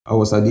I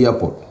was at the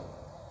airport.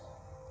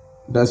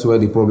 That's where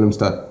the problem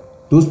started.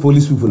 Those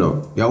police people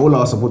now, they are all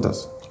our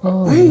supporters.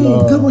 Oh, hey,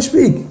 no. Garba,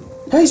 speak.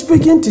 Hey,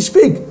 speak, Enti,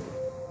 speak.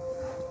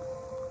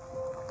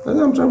 And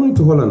I'm traveling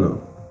to Holland now.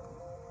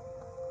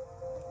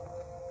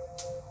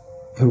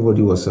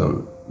 Everybody was,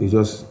 they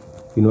just,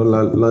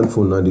 land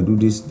phone now, they do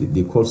this,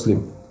 they call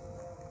Slim.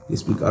 They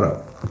speak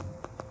Arab.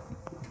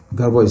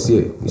 Garba is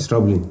here, he's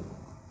traveling.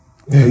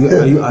 Are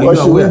you what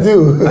should aware? we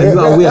do? Are you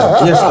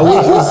aware? Yes,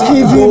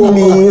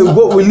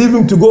 we leave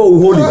him to go,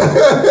 we hold him.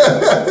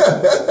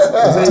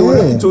 He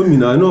already told me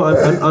now. I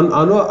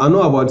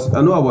know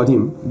about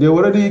him. They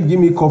already give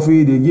me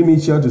coffee. They give me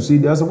chair to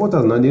sit. They are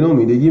supporters now. They know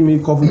me. They give me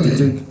coffee to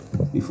take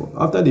before.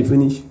 After they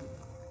finish,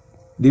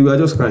 they were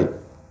just crying.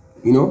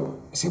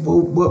 I said, but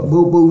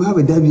we have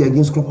a derby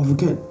against Club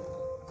African.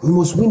 We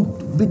must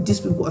beat these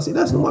people. I said,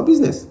 that's not my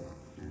business.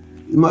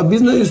 My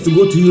business is to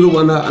go to Europe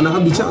and I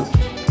have the chance.